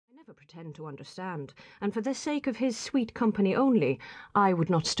pretend to understand, and for the sake of his sweet company only, I would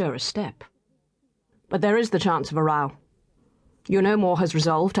not stir a step. But there is the chance of a row. You know Moore has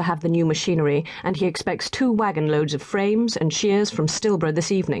resolved to have the new machinery, and he expects 2 wagon loads of frames and shears from Stilborough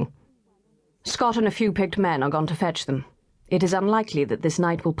this evening. Scott and a few picked men are gone to fetch them. It is unlikely that this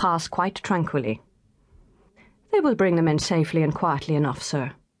night will pass quite tranquilly. They will bring them in safely and quietly enough,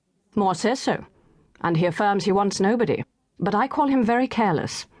 sir. Moore says so, and he affirms he wants nobody, but I call him very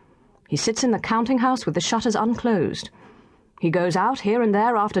careless. He sits in the counting-house with the shutters unclosed. He goes out here and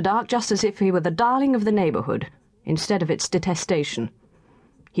there after dark just as if he were the darling of the neighbourhood, instead of its detestation.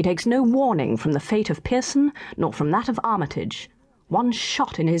 He takes no warning from the fate of Pearson, nor from that of Armitage. One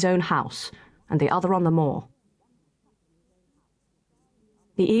shot in his own house, and the other on the moor.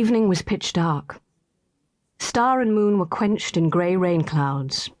 The evening was pitch dark. Star and moon were quenched in grey rain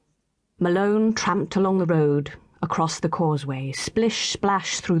clouds. Malone tramped along the road, across the causeway,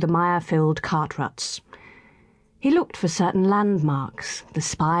 splish-splash through the mire-filled cart ruts. He looked for certain landmarks, the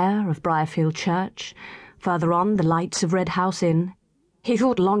spire of Briarfield Church, further on the lights of Red House Inn. He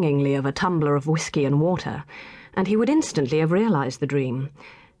thought longingly of a tumbler of whisky and water, and he would instantly have realised the dream.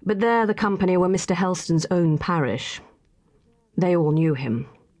 But there the company were Mr. Helston's own parish. They all knew him.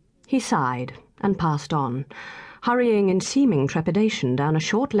 He sighed and passed on, hurrying in seeming trepidation down a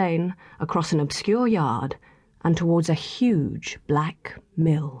short lane, across an obscure yard, and towards a huge black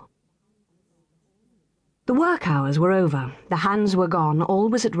mill. The work hours were over, the hands were gone, all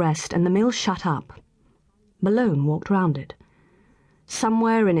was at rest, and the mill shut up. Malone walked round it.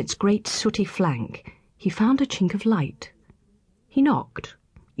 Somewhere in its great sooty flank he found a chink of light. He knocked,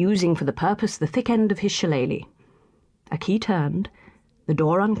 using for the purpose the thick end of his shillelagh. A key turned, the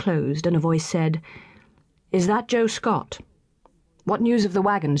door unclosed, and a voice said, "Is that Joe Scott? What news of the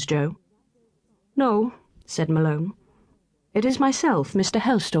wagons, Joe?" "No," said Malone. "It is myself Mr.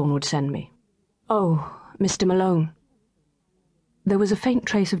 Helstone would send me." "Oh, Mr. Malone." There was a faint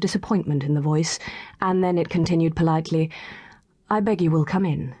trace of disappointment in the voice, and then it continued politely, "I beg you will come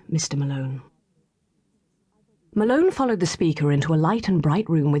in, Mr. Malone." Malone followed the speaker into a light and bright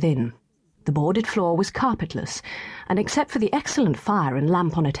room within. The boarded floor was carpetless, and except for the excellent fire and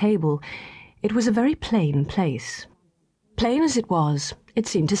lamp on a table, it was a very plain place. Plain as it was, it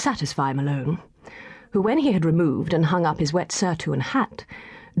seemed to satisfy Malone, who, when he had removed and hung up his wet surtout and hat,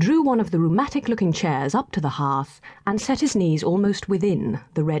 drew one of the rheumatic-looking chairs up to the hearth and set his knees almost within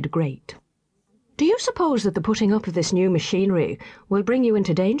the red grate. "Do you suppose that the putting up of this new machinery will bring you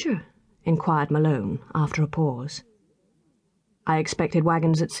into danger?" inquired Malone, after a pause. "I expected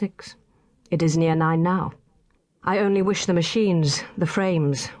wagons at 6. It is near 9 now. I only wish the machines, the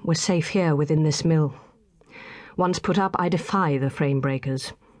frames, were safe here within this mill. Once put up, I defy the frame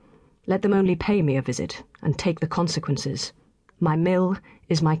breakers. Let them only pay me a visit, and take the consequences. My mill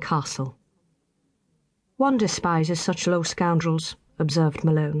is my castle." "One despises such low scoundrels," observed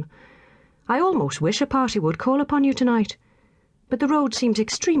Malone. "I almost wish a party would call upon you tonight. But the road seems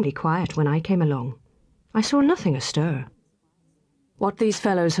extremely quiet when I came along. I saw nothing astir." "What these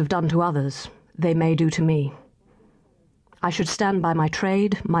fellows have done to others, they may do to me. I should stand by my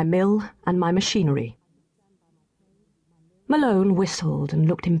trade, my mill, and my machinery." Malone whistled and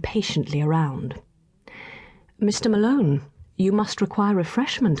looked impatiently around. "Mr. Malone, you must require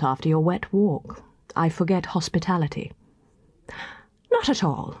refreshment after your wet walk. I forget hospitality." "Not at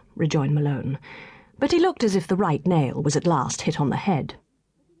all," rejoined Malone, but he looked as if the right nail was at last hit on the head.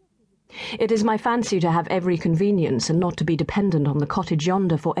 "It is my fancy to have every convenience and not to be dependent on the cottage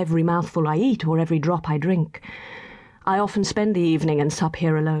yonder for every mouthful I eat or every drop I drink. I often spend the evening and sup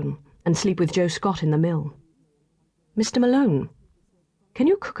here alone, and sleep with Joe Scott in the mill. Mr. Malone, can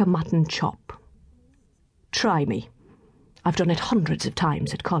you cook a mutton chop? Try me. I've done it hundreds of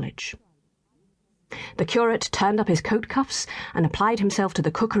times at college." The curate turned up his coat cuffs and applied himself to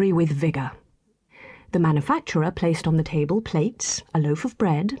the cookery with vigour. The manufacturer placed on the table plates, a loaf of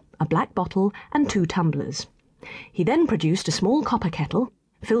bread, a black bottle, and 2 tumblers. He then produced a small copper kettle,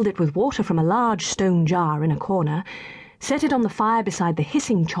 filled it with water from a large stone jar in a corner, set it on the fire beside the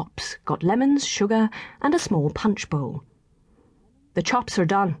hissing chops, got lemons, sugar, and a small punch bowl. "The chops are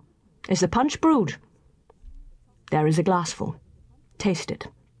done. Is the punch brewed?" "There is a glassful. Taste it.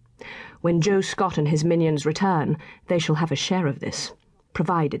 When Joe Scott and his minions return, they shall have a share of this,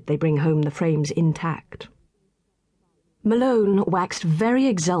 provided they bring home the frames intact." Malone waxed very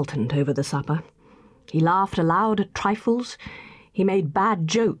exultant over the supper. He laughed aloud at trifles. He made bad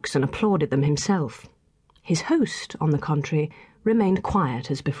jokes and applauded them himself. His host, on the contrary, remained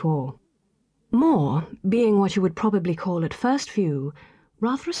quiet as before. Moore, being what you would probably call at first view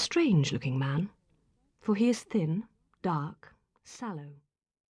rather a strange-looking man, for he is thin, dark, sallow.